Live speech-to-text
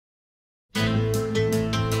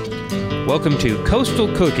Welcome to Coastal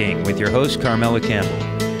Cooking with your host, Carmela Campbell.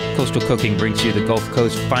 Coastal Cooking brings you the Gulf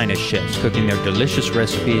Coast's finest chefs cooking their delicious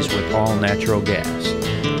recipes with all natural gas.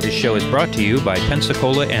 This show is brought to you by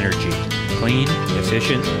Pensacola Energy, clean,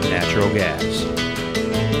 efficient, natural gas.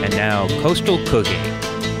 And now, Coastal Cooking.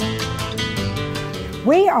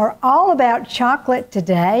 We are all about chocolate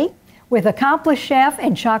today with accomplished chef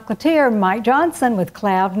and chocolatier Mike Johnson with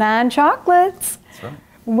Cloud9 Chocolates. That's right.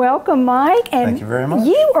 Welcome, Mike. And thank you very much.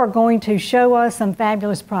 You are going to show us some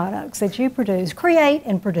fabulous products that you create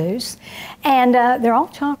and produce. And they're all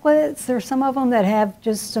chocolates. There's some of them that have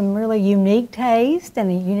just some really unique taste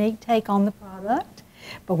and a unique take on the product.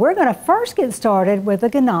 But we're going to first get started with a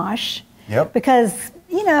ganache. Yep. Because,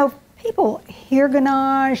 you know, people hear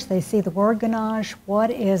ganache, they see the word ganache.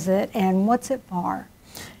 What is it and what's it for?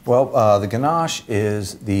 Well, the ganache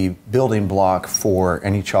is the building block for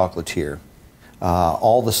any chocolatier.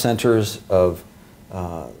 All the centers of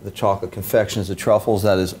the chocolate confections, the truffles,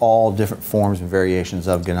 that is all different forms and variations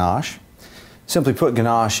of ganache. Simply put,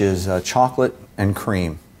 ganache is chocolate and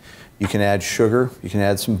cream. You can add sugar, you can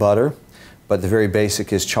add some butter, but the very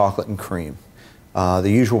basic is chocolate and cream. The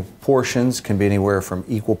usual portions can be anywhere from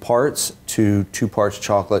equal parts to 2 parts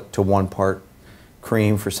chocolate to 1 part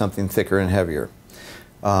cream for something thicker and heavier.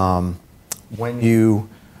 When you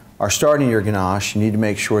are starting your ganache, you need to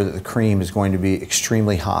make sure that the cream is going to be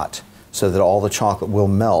extremely hot so that all the chocolate will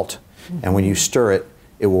melt. And when you stir it,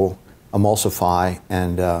 it will emulsify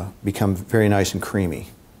and become very nice and creamy.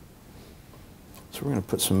 So we're going to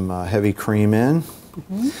put some heavy cream in.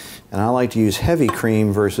 And I like to use heavy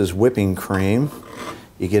cream versus whipping cream.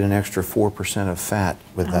 You get an extra 4% of fat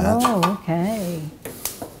with that. Oh, okay.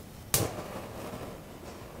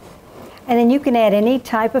 And then you can add any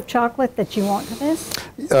type of chocolate that you want to this?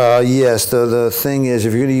 Yes, the thing is,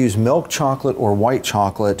 if you're going to use milk chocolate or white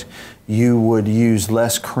chocolate, you would use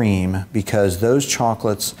less cream because those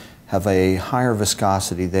chocolates have a higher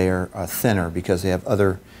viscosity. They are thinner because they have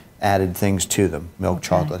other added things to them. Milk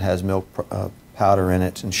chocolate has milk powder in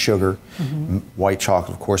it and sugar. White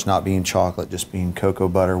chocolate, of course, not being chocolate, just being cocoa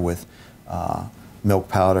butter with milk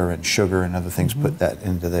powder and sugar and other things, put that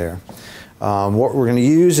into there. What we're going to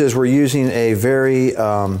use is we're using a very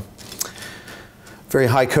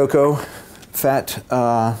high cocoa fat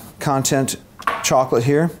content chocolate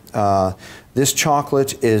here. This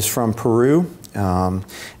chocolate is from Peru, and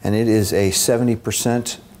it is a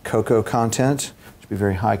 70% cocoa content. It should be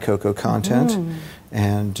very high cocoa content,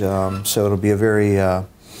 and so it'll be a very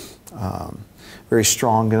very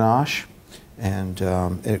strong ganache, and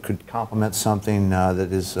it could complement something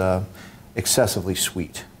that is excessively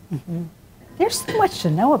sweet. There's so much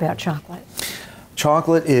to know about chocolate.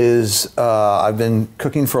 Chocolate is, I've been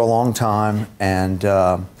cooking for a long time, and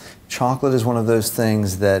chocolate is one of those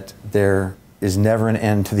things that there is never an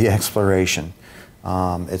end to the exploration.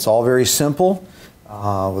 It's all very simple.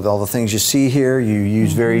 With all the things you see here, you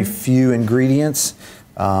use very few ingredients.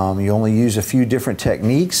 You only use a few different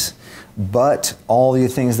techniques, but all the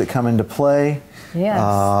things that come into play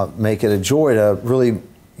make it a joy to really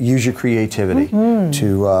use your creativity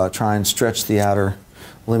to try and stretch the outer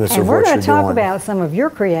limits of what you're doing. And we're going to talk about some of your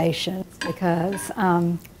creations because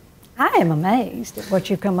I am amazed at what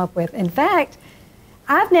you've come up with. In fact,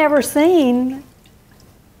 I've never seen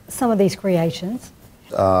some of these creations.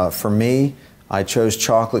 For me, I chose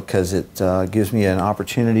chocolate because it gives me an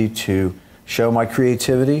opportunity to show my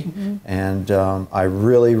creativity, and I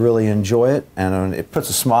really, really enjoy it, and it puts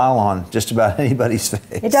a smile on just about anybody's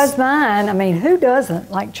face. It does mine. I mean, who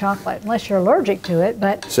doesn't like chocolate unless you're allergic to it?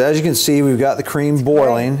 But so as you can see, we've got the cream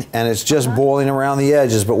boiling, and it's just boiling around the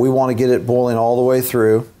edges, but we want to get it boiling all the way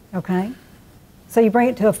through. Okay. So you bring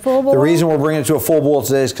it to a full boil? The reason we're bringing it to a full boil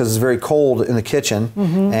today is because it's very cold in the kitchen,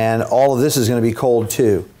 and all of this is going to be cold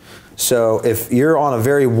too. So if you're on a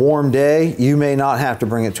very warm day, you may not have to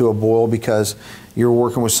bring it to a boil because you're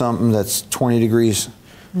working with something that's 20 degrees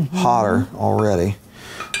hotter already.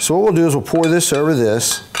 So what we'll do is we'll pour this over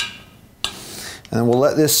this, and then we'll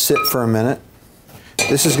let this sit for a minute.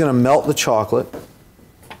 This is going to melt the chocolate.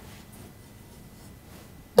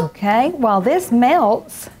 Okay, while this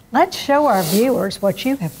melts, let's show our viewers what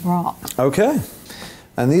you have brought. Okay,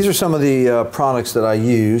 and these are some of the products that I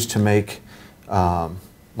use to make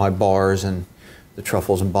my bars and the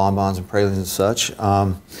truffles and bonbons and pralines and such.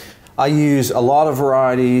 I use a lot of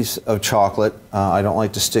varieties of chocolate. I don't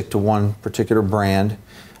like to stick to one particular brand.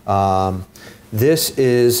 This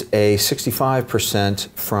is a 65%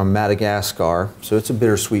 from Madagascar, so it's a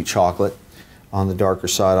bittersweet chocolate on the darker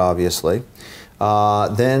side, obviously.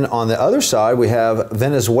 Then on the other side, we have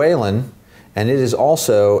Venezuelan, and it is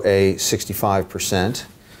also a 65%.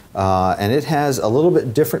 And it has a little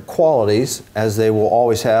bit different qualities, as they will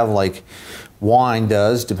always have, like wine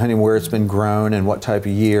does, depending where it's been grown and what type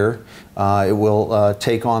of year. It will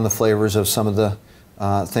take on the flavors of some of the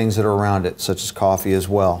things that are around it, such as coffee as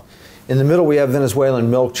well. In the middle we have Venezuelan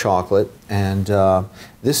milk chocolate, and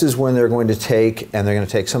this is when they're going to take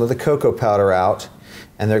some of the cocoa powder out,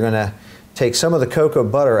 and they're going to take some of the cocoa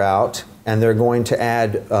butter out, and they're going to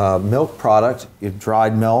add milk product,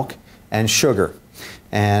 dried milk, and sugar.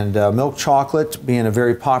 And milk chocolate being a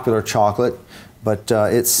very popular chocolate, but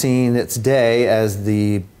it's seen its day as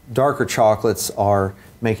the darker chocolates are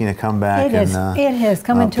making a comeback. It has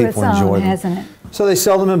come into its own, hasn't it? So they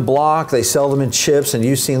sell them in block, they sell them in chips, and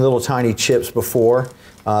you've seen little tiny chips before.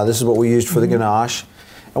 This is what we used for the ganache.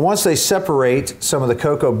 And once they separate some of the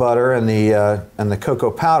cocoa butter and the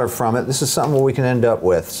cocoa powder from it, this is something we can end up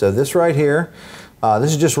with. So this right here,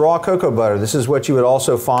 this is just raw cocoa butter. This is what you would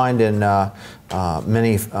also find in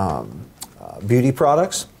many beauty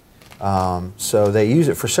products. So they use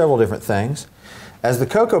it for several different things. As the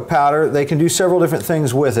cocoa powder, they can do several different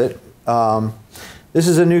things with it. This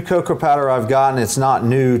is a new cocoa powder I've gotten. It's not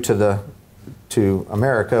new to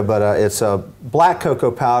America, but it's a black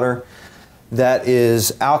cocoa powder that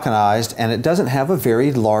is alkalized, and it doesn't have a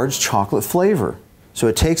very large chocolate flavor. So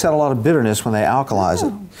it takes out a lot of bitterness when they alkalize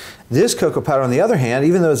it. This cocoa powder, on the other hand,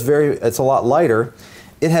 even though it's a lot lighter,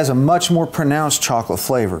 it has a much more pronounced chocolate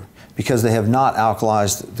flavor because they have not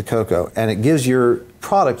alkalized the cocoa, and it gives your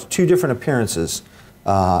product two different appearances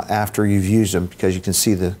after you've used them, because you can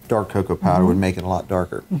see the dark cocoa powder would make it a lot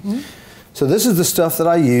darker. So this is the stuff that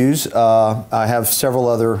I use. I have several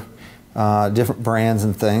other different brands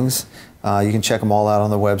and things. You can check them all out on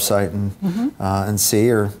the website and see,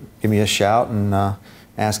 or give me a shout and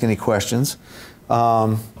ask any questions.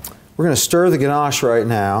 We're going to stir the ganache right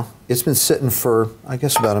now. It's been sitting for, I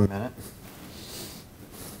guess, about a minute.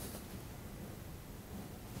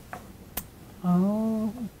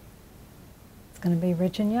 Oh, it's going to be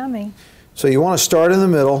rich and yummy. So you want to start in the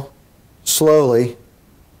middle, slowly.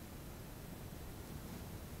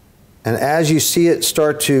 And as you see it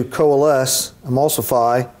start to coalesce,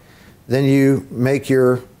 emulsify, then you make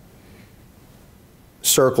your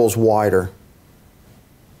circles wider.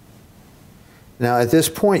 Now at this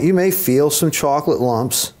point you may feel some chocolate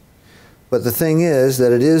lumps, but the thing is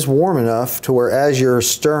that it is warm enough to where as you're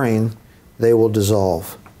stirring, they will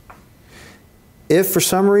dissolve. If for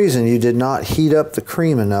some reason you did not heat up the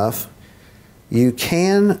cream enough, you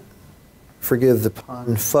can, forgive the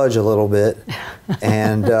pun, fudge a little bit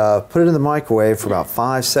and put it in the microwave for about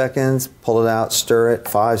 5 seconds, pull it out, stir it,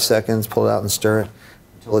 5 seconds, pull it out and stir it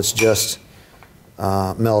until it's just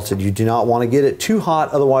melted. You do not want to get it too hot,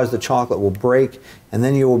 otherwise the chocolate will break, and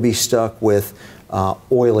then you will be stuck with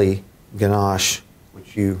oily ganache,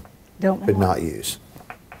 which you could not use.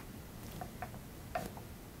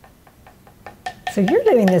 So you're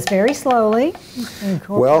doing this very slowly.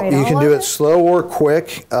 Well, you can do it slow or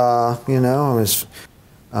quick. You know,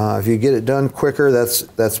 if you get it done quicker,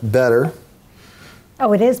 that's better.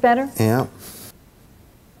 Oh, it is better? Yeah.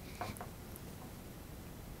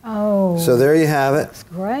 Oh. So there you have it. That's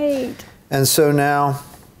great. And so now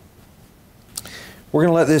we're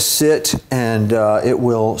going to let this sit, and it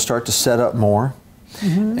will start to set up more.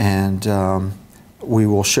 And we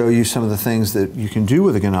will show you some of the things that you can do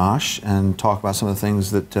with a ganache and talk about some of the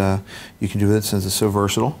things that you can do with it, since it's so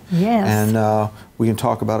versatile. Yes. And we can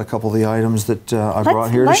talk about a couple of the items that I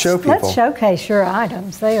brought here to show people. Let's showcase your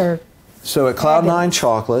items. They are So at Cloud9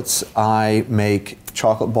 Chocolates, I make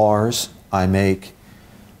chocolate bars, I make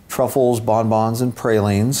truffles, bonbons, and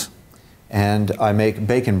pralines, and I make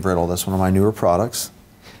bacon brittle. That's one of my newer products.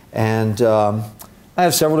 And I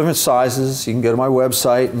have several different sizes. You can go to my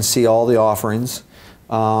website and see all the offerings.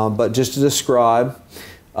 But just to describe,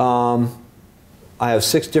 I have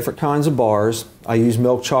 6 different kinds of bars. I use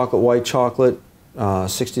milk chocolate, white chocolate,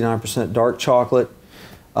 69% dark chocolate.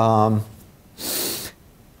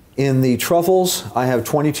 In the truffles, I have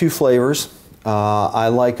 22 flavors. I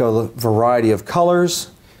like a variety of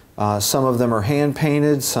colors. Some of them are hand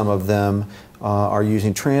painted, some of them are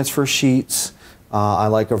using transfer sheets. I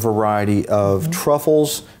like a variety of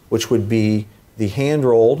truffles, which would be the hand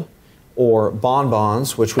rolled, or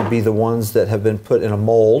bonbons, which would be the ones that have been put in a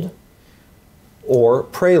mold, or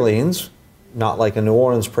pralines, not like a New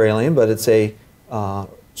Orleans praline, but it's a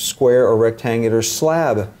square or rectangular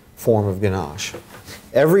slab form of ganache.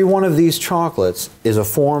 Every one of these chocolates is a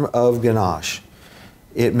form of ganache.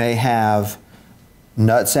 It may have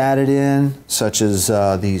nuts added in, such as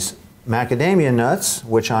these macadamia nuts,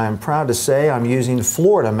 which I am proud to say I'm using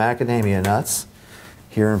Florida macadamia nuts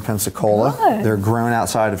here in Pensacola. Good. They're grown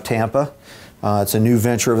outside of Tampa. It's a new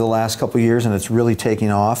venture over the last couple of years, and it's really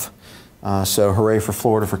taking off. So hooray for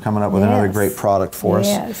Florida for coming up with another great product for us.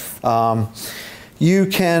 Yes. You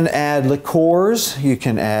can add liqueurs. You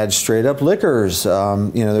can add straight up liquors. You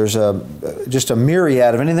know, there's just a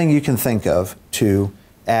myriad of anything you can think of to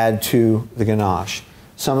add to the ganache.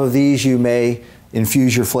 Some of these you may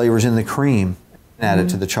infuse your flavors in the cream and add it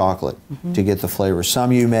to the chocolate to get the flavors.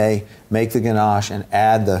 Some you may make the ganache and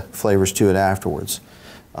add the flavors to it afterwards.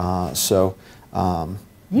 You can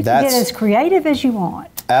get as creative as you want.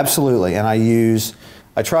 Absolutely, and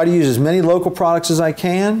I try to use as many local products as I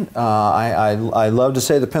can. I love to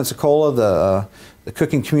say the Pensacola, the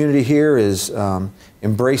cooking community here is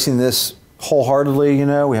embracing this wholeheartedly. You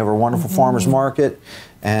know, we have a wonderful farmers market,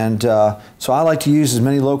 and so I like to use as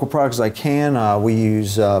many local products as I can. We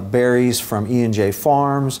use berries from E&J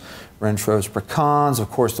Farms, Renfro's pecans, of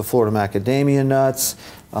course the Florida macadamia nuts,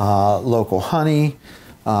 local honey.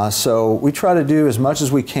 So we try to do as much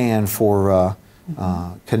as we can for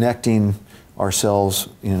connecting ourselves,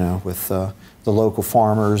 you know, with the local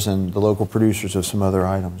farmers and the local producers of some other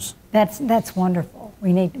items. That's wonderful.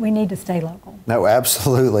 We need to stay local. No,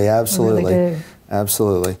 absolutely, absolutely. We really do.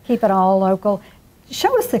 Absolutely. Keep it all local.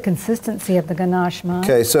 Show us the consistency of the ganache, Mike.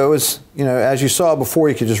 Okay, so it was, you know, as you saw before,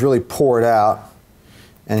 you could just really pour it out.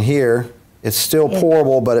 And here, it's still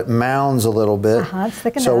pourable, but it mounds a little bit. It's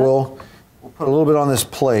thickened up. We'll put a little bit on this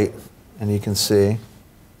plate, and you can see.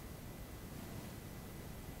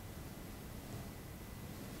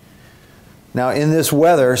 Now in this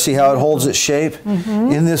weather, see how it holds its shape?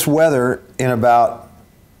 In this weather, in about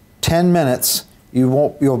 10 minutes,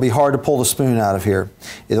 you'll be hard to pull the spoon out of here.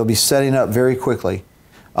 It'll be setting up very quickly.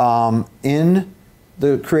 In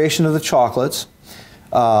the creation of the chocolates,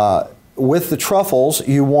 with the truffles,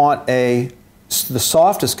 you want the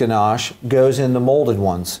softest ganache goes in the molded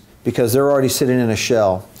ones because they're already sitting in a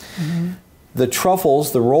shell. The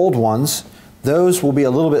truffles, the rolled ones, those will be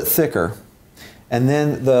a little bit thicker. And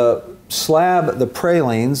then the slab, the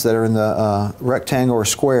pralines that are in the rectangle or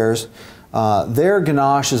squares, their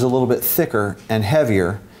ganache is a little bit thicker and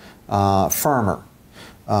heavier, firmer.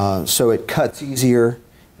 So it cuts easier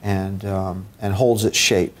and holds its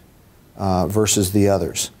shape versus the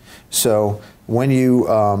others. So when you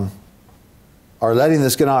are letting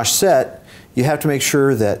this ganache set, you have to make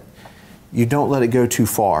sure that you don't let it go too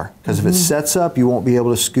far, because if it sets up, you won't be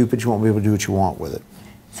able to scoop it, you won't be able to do what you want with it.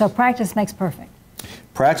 So practice makes perfect.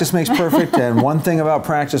 Practice makes perfect, and one thing about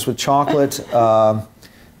practice with chocolate, the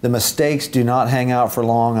mistakes do not hang out for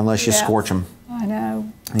long unless you scorch them. I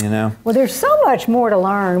know. You know? Well, there's so much more to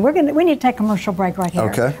learn. We need to take a commercial break right here.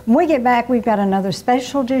 Okay. When we get back, we've got another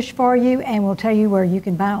special dish for you, and we'll tell you where you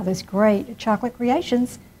can buy all this great chocolate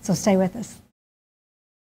creations, so stay with us.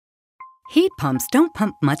 Heat pumps don't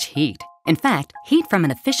pump much heat. In fact, heat from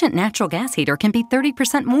an efficient natural gas heater can be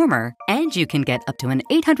 30% warmer, and you can get up to an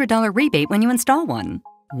 $800 rebate when you install one.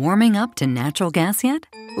 Warming up to natural gas yet?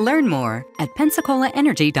 Learn more at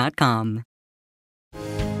PensacolaEnergy.com.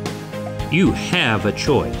 You have a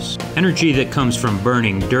choice. Energy that comes from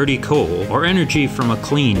burning dirty coal or energy from a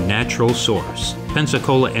clean natural source.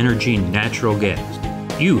 Pensacola Energy Natural Gas.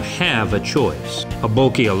 You have a choice. A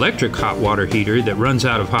bulky electric hot water heater that runs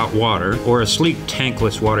out of hot water, or a sleek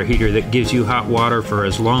tankless water heater that gives you hot water for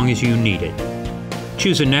as long as you need it.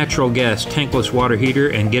 Choose a natural gas tankless water heater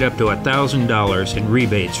and get up to $1,000 in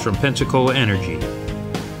rebates from Pensacola Energy.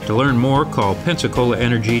 To learn more, call Pensacola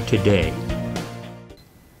Energy today.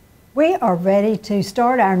 We are ready to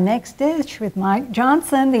start our next dish with Mike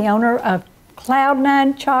Johnson, the owner of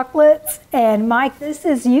Cloud9 Chocolates. And Mike, this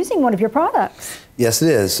is using one of your products. Yes, it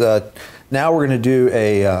is. Now we're going to do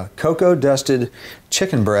a cocoa-dusted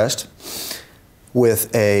chicken breast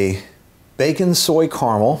with a bacon soy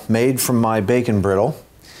caramel made from my bacon brittle,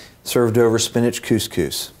 served over spinach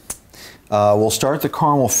couscous. We'll start the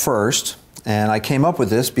caramel first, and I came up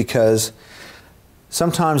with this because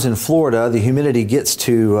sometimes in Florida the humidity gets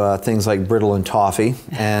to things like brittle and toffee,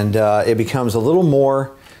 and it becomes a little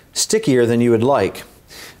more stickier than you would like.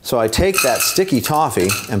 So I take that sticky toffee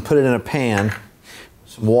and put it in a pan,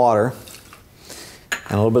 some water,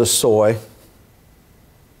 and a little bit of soy,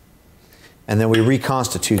 and then we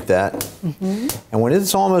reconstitute that. And when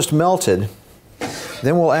it's almost melted,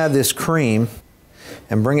 then we'll add this cream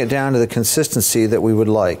and bring it down to the consistency that we would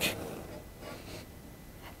like.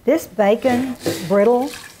 This bacon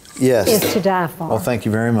brittle is to die for. Well, thank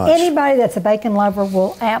you very much. Anybody that's a bacon lover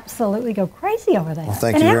will absolutely go crazy over that. Well,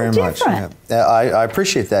 thank you very much. Yeah, I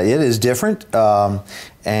appreciate that. It is different,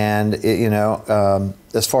 and it, you know,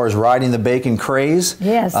 as far as riding the bacon craze,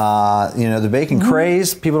 yes, you know, the bacon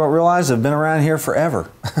craze, people don't realize have been around here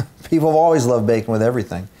forever. People have always loved bacon with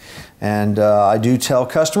everything, And I do tell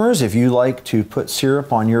customers, if you like to put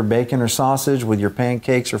syrup on your bacon or sausage with your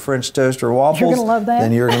pancakes or French toast or waffles, you're gonna love that.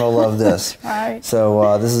 then you're going to love this. Right.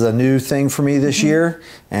 So this is a new thing for me this year,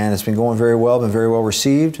 and it's been going very well, been very well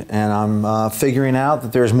received, and I'm figuring out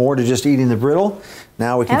that there's more to just eating the brittle.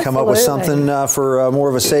 Now we can come up with something for more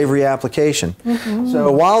of a savory application.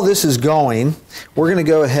 So while this is going, we're going to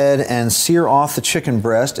go ahead and sear off the chicken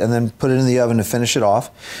breast and then put it in the oven to finish it off.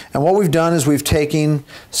 And what we've done is we've taken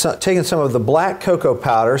some of the black cocoa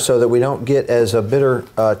powder so that we don't get as a bitter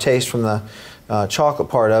taste from the chocolate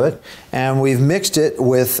part of it. And we've mixed it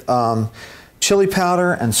with chili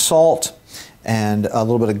powder and salt and a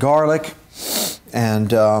little bit of garlic and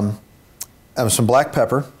some black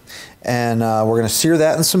pepper. And we're going to sear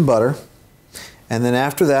that in some butter. And then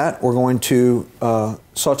after that, we're going to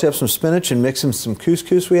saute up some spinach and mix in some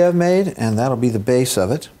couscous we have made, and that'll be the base of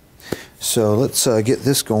it. So let's get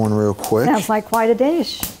this going real quick. Sounds like quite a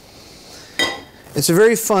dish. It's a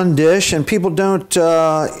very fun dish, and people don't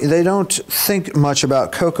think much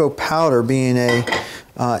about cocoa powder being a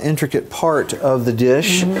intricate part of the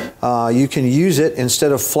dish. You can use it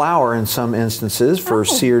instead of flour in some instances for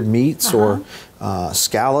seared meats or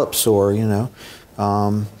scallops, or as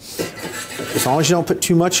long as you don't put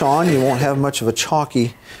too much on, you won't have much of a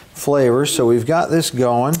chalky flavor. So we've got this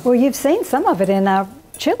going. Well, you've seen some of it in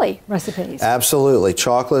chili recipes. Absolutely,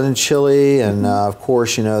 chocolate and chili, and of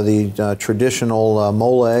course, the traditional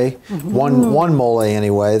mole. One mole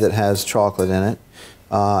anyway that has chocolate in it.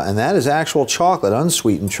 And that is actual chocolate,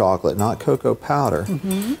 unsweetened chocolate, not cocoa powder.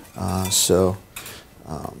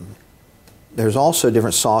 There's also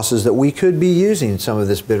different sauces that we could be using some of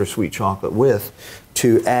this bittersweet chocolate with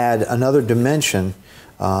to add another dimension,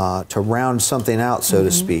 to round something out, so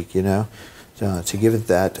to speak, to give it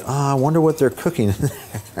that, I wonder what they're cooking in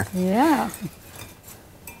there. Yeah.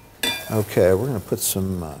 Okay, we're going to put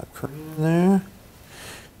some cream in there.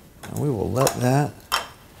 And we will let that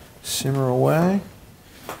simmer away.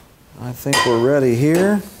 I think we're ready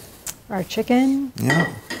here. Our chicken.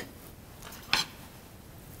 Yeah.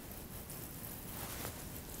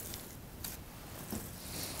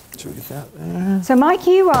 So we get that there. So Mike,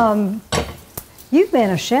 you've been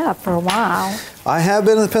a chef for a while. I have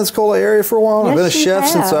been in the Pensacola area for a while. Yes, I've been a chef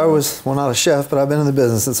have. since I was, well, not a chef, but I've been in the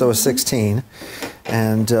business since I was 16.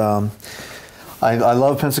 And I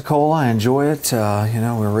love Pensacola. I enjoy it.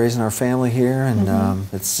 We're raising our family here, and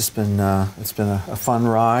it's just been a fun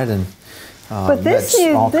ride. And but this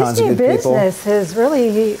new business is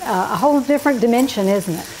really a whole different dimension,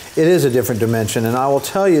 isn't it? It is a different dimension, and I will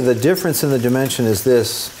tell you the difference in the dimension is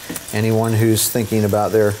this. Anyone who's thinking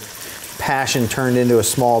about their passion turned into a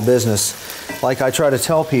small business, like I try to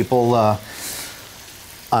tell people,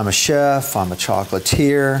 I'm a chef, I'm a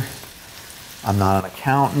chocolatier, I'm not an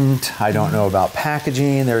accountant, I don't know about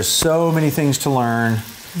packaging. There's so many things to learn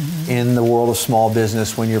in the world of small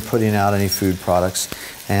business when you're putting out any food products.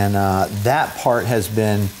 And that part has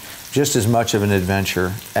been just as much of an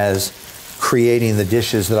adventure as creating the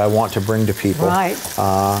dishes that I want to bring to people. Right.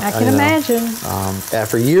 I can imagine.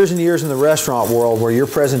 After years and years in the restaurant world where your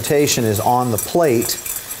presentation is on the plate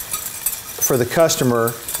for the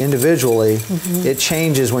customer individually, it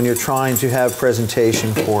changes when you're trying to have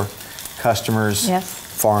presentation for customers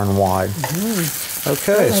far and wide.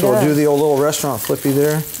 Okay, so we'll do the old little restaurant flippy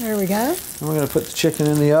there. There we go. And we're going to put the chicken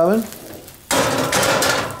in the oven.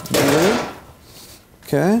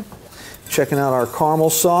 Okay, checking out our caramel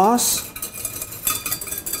sauce.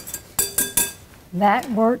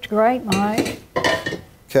 That worked great, Mike.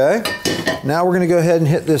 Okay, now we're going to go ahead and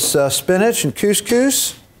hit this spinach and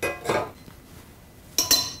couscous.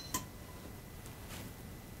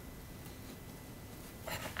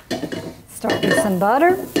 Start with some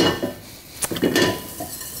butter.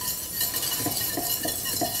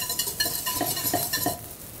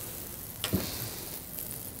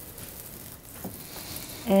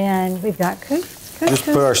 And we've got couscous. Just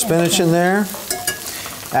put our spinach in there.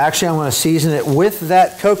 Actually, I'm going to season it with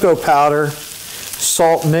that cocoa powder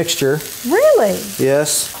salt mixture. Really?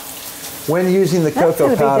 Yes. When using the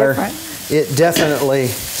cocoa powder, it definitely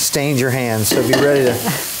stains your hands, so be ready to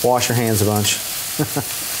wash your hands a bunch.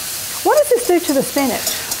 What does this do to the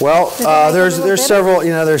spinach? Well, there's several,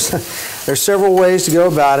 there's several ways to go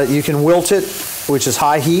about it. You can wilt it, which is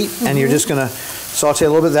high heat, and you're just going to saute a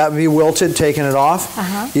little bit. That would be wilted, taking it off.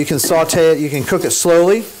 You can saute it, you can cook it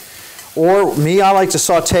slowly. Or me, I like to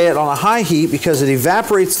saute it on a high heat because it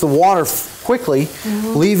evaporates the water quickly,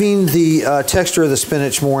 leaving the texture of the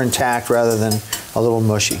spinach more intact rather than a little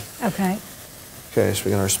mushy. Okay. Okay, so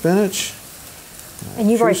we got our spinach.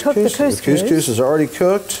 And you've already cooked the couscous. The couscous is already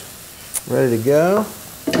cooked, ready to go.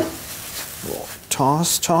 We'll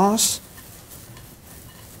toss, toss.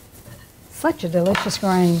 Such a delicious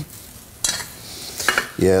grain.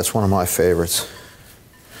 Yeah, it's one of my favorites.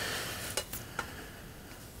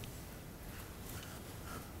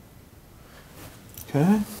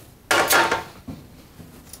 Okay.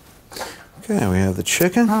 Okay, we have the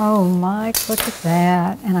chicken. Oh, Mike, look at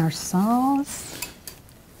that. And our sauce.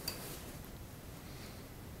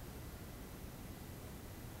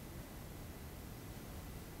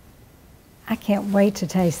 I can't wait to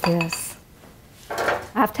taste this.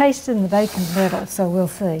 I've tasted the bacon little, so we'll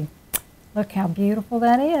see. Look how beautiful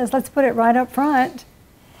that is. Let's put it right up front.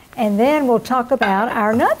 And then we'll talk about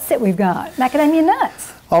our nuts that we've got, macadamia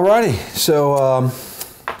nuts. Alrighty, so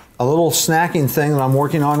a little snacking thing that I'm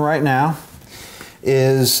working on right now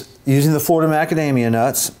is using the Florida macadamia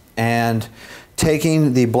nuts and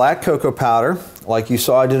taking the black cocoa powder, like you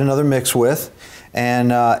saw I did another mix with,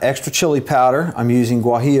 and extra chili powder. I'm using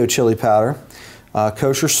Guajillo chili powder,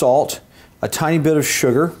 kosher salt, a tiny bit of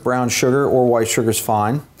sugar, brown sugar or white sugar is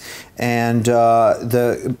fine, and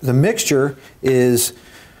the mixture is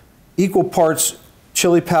equal parts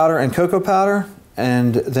chili powder and cocoa powder,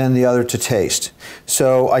 and then the other to taste.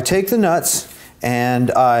 So I take the nuts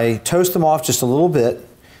and I toast them off just a little bit,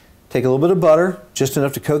 take a little bit of butter, just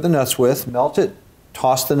enough to coat the nuts with, melt it,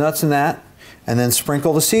 toss the nuts in that, and then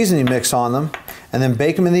sprinkle the seasoning mix on them, and then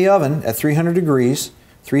bake them in the oven at 300 degrees,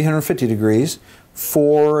 350 degrees,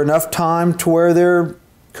 for enough time to where they're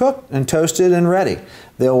cooked and toasted and ready.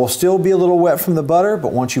 They will still be a little wet from the butter,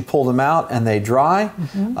 but once you pull them out and they dry,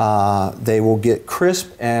 they will get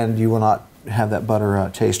crisp and you will not have that butter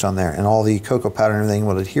taste on there, and all the cocoa powder and everything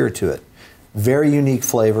will adhere to it. Very unique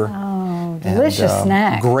flavor. Oh, delicious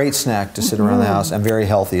snack. Great snack to sit around the house, and very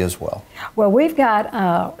healthy as well. Well, we've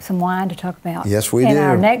got some wine to talk about. Yes, we in do.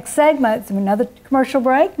 our next segment, so another commercial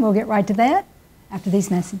break, and we'll get right to that after these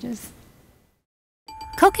messages.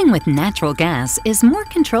 Cooking with natural gas is more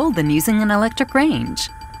controlled than using an electric range.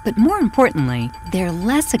 But more importantly, they're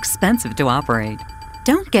less expensive to operate.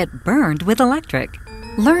 Don't get burned with electric.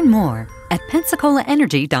 Learn more at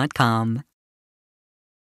PensacolaEnergy.com.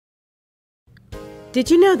 Did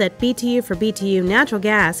you know that BTU for BTU natural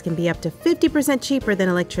gas can be up to 50% cheaper than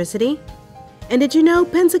electricity? And did you know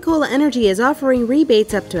Pensacola Energy is offering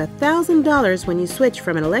rebates up to $1,000 when you switch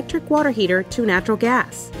from an electric water heater to natural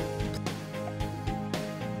gas?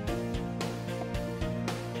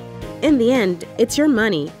 In the end, it's your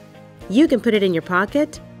money. You can put it in your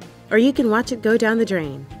pocket, or you can watch it go down the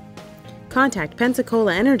drain. Contact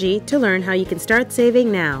Pensacola Energy to learn how you can start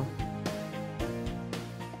saving now.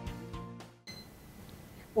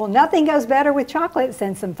 Well, nothing goes better with chocolates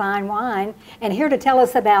than some fine wine. And here to tell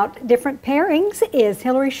us about different pairings is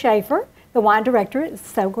Hillary Schaefer, the wine director at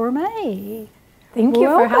So Gourmet. Thank you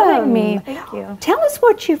for having me. Thank you. Tell us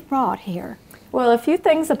what you've brought here. Well, a few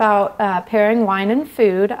things about pairing wine and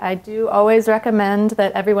food. I do always recommend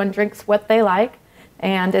that everyone drinks what they like,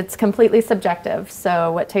 and it's completely subjective.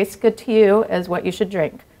 So what tastes good to you is what you should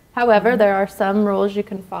drink. However, there are some rules you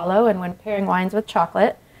can follow, and when pairing wines with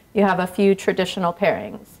chocolate, you have a few traditional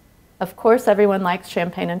pairings. Of course, everyone likes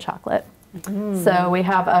champagne and chocolate. So we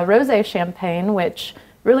have a rosé champagne, which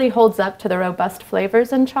really holds up to the robust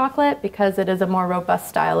flavors in chocolate because it is a more robust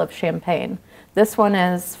style of champagne. This one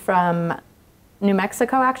is from New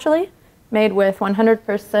Mexico, actually, made with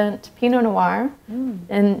 100% Pinot Noir,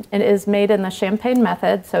 and it is made in the champagne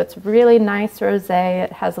method, so it's really nice rosé.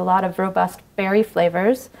 It has a lot of robust berry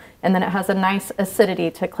flavors, and then it has a nice acidity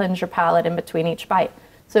to cleanse your palate in between each bite.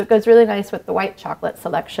 So it goes really nice with the white chocolate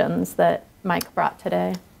selections that Mike brought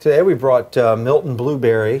today. Today we brought Milton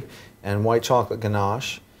Blueberry and white chocolate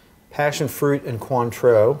ganache, passion fruit and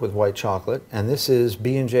Cointreau with white chocolate, and this is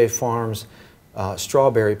B&J Farms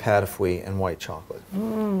strawberry pâte à fouille and white chocolate.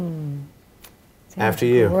 After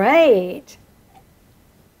you. Great.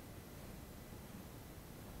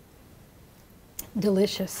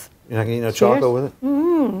 Delicious. You're not going to eat no chocolate with it?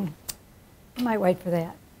 I might wait for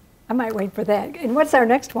that. I might wait for that. And what's our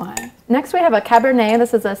next wine? Next we have a Cabernet.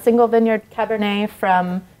 This is a single vineyard Cabernet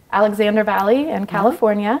from Alexander Valley in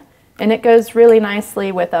California. And it goes really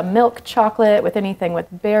nicely with a milk chocolate, with anything with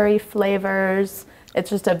berry flavors. It's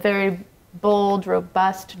just a very bold,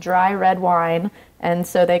 robust, dry red wine. And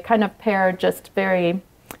so they kind of pair just very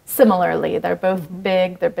similarly. They're both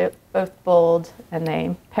big, they're both bold, and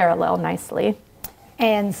they parallel nicely.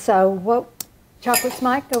 And so what chocolates,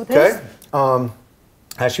 Mike, go with this? Okay.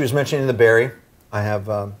 As she was mentioning the berry, I have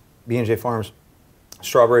B&J Farms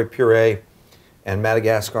strawberry puree and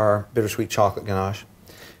Madagascar bittersweet chocolate ganache.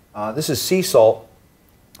 This is sea salt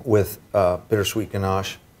with bittersweet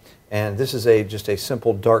ganache, and this is just a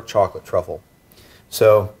simple dark chocolate truffle.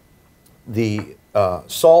 So the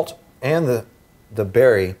salt and the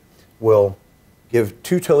berry will give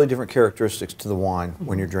two totally different characteristics to the wine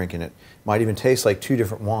when you're drinking it. Might even taste like two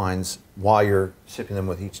different wines while you're sipping them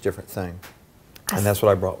with each different thing. And that's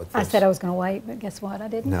what I brought with this. I said I was going to wait, but guess what? I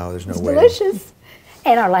didn't. No, there's no it's waiting. Delicious.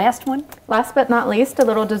 And our last one? Last but not least, a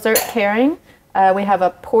little dessert pairing. We have a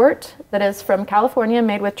port that is from California,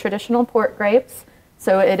 made with traditional port grapes.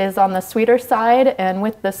 So it is on the sweeter side, and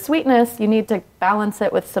with the sweetness, you need to balance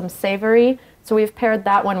it with some savory. So we've paired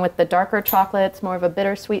that one with the darker chocolates, more of a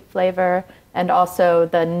bittersweet flavor, and also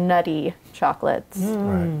the nutty chocolates.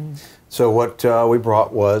 Right. So what we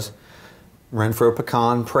brought was Renfro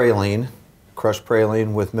pecan praline, crushed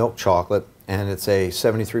praline with milk chocolate, and it's a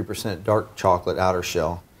 73% dark chocolate outer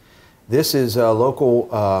shell. This is local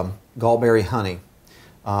gallberry honey.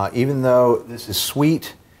 Even though this is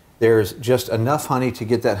sweet, there's just enough honey to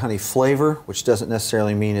get that honey flavor, which doesn't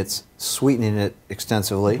necessarily mean it's sweetening it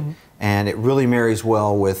extensively, and it really marries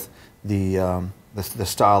well with the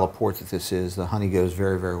style of port that this is. The honey goes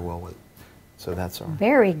very, very well with it. So that's our...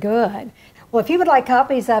 Very good. Well, if you would like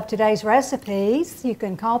copies of today's recipes, you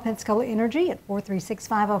can call Pensacola Energy at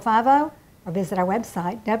 436-5050 or visit our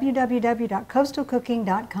website,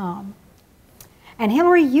 www.coastalcooking.com. And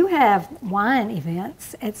Hillary, you have wine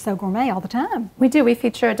events at So Gourmet all the time. We do. We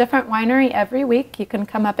feature a different winery every week. You can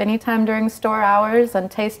come up anytime during store hours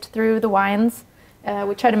and taste through the wines.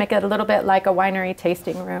 We try to make it a little bit like a winery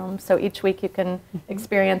tasting room. So each week you can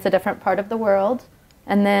experience a different part of the world.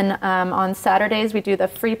 And then on Saturdays we do the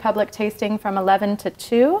free public tasting from 11 to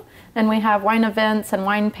 2. And we have wine events and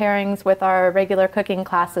wine pairings with our regular cooking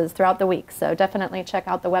classes throughout the week. So definitely check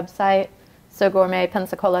out the website,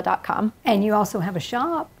 sogourmetpensacola.com. And you also have a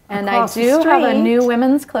shop and across I do the have a street. new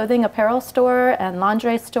women's clothing apparel store and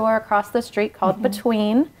lingerie store across the street called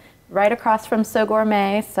Between, right across from So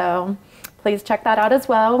Gourmet. So please check that out as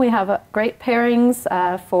well. We have great pairings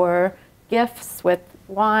for gifts with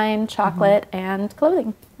wine, chocolate, and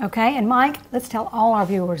clothing. Okay, and Mike, let's tell all our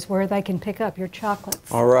viewers where they can pick up your chocolates.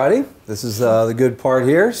 Alrighty, this is the good part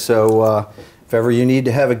here. So if ever you need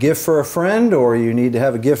to have a gift for a friend or you need to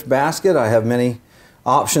have a gift basket, I have many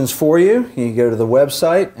options for you. You can go to the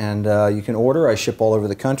website and you can order. I ship all over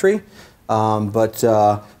the country. But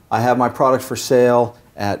I have my product for sale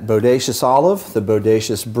at Bodacious Olive, the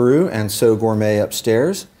Bodacious Brew, and So Gourmet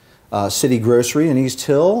upstairs, City Grocery in East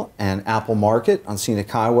Hill, and Apple Market on Scenic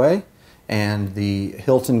Highway, and the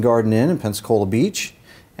Hilton Garden Inn in Pensacola Beach.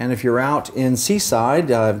 And if you're out in Seaside,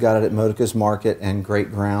 I've got it at Modica's Market and Great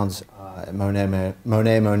Grounds at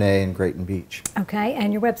Monet in Grayton Beach. Okay,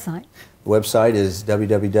 and your website? The website is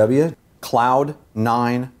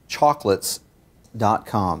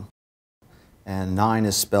www.cloud9chocolates.com, and 9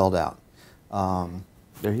 is spelled out.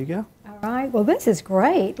 There you go. All right, well this is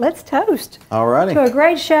great. Let's toast. All righty. To a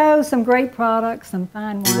great show, some great products, some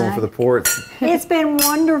fine wine. We're going for the port. It's been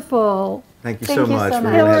wonderful. Thank you so much. We really had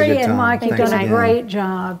a Hillary good and time. Mike, you've Thanks done a again. great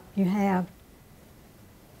job. You have.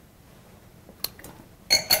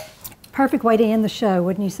 Perfect way to end the show,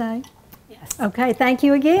 wouldn't you say? Yes. Okay, thank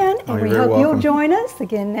you again, Oh, and you're we very hope you'll welcome. join us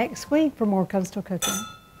again next week for more Coastal Cooking.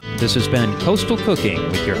 This has been Coastal Cooking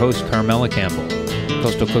with your host, Carmela Campbell.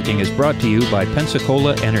 Coastal Cooking is brought to you by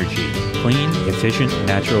Pensacola Energy, clean, efficient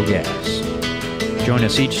natural gas. Join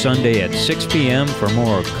us each Sunday at 6 p.m. for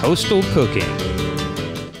more Coastal Cooking.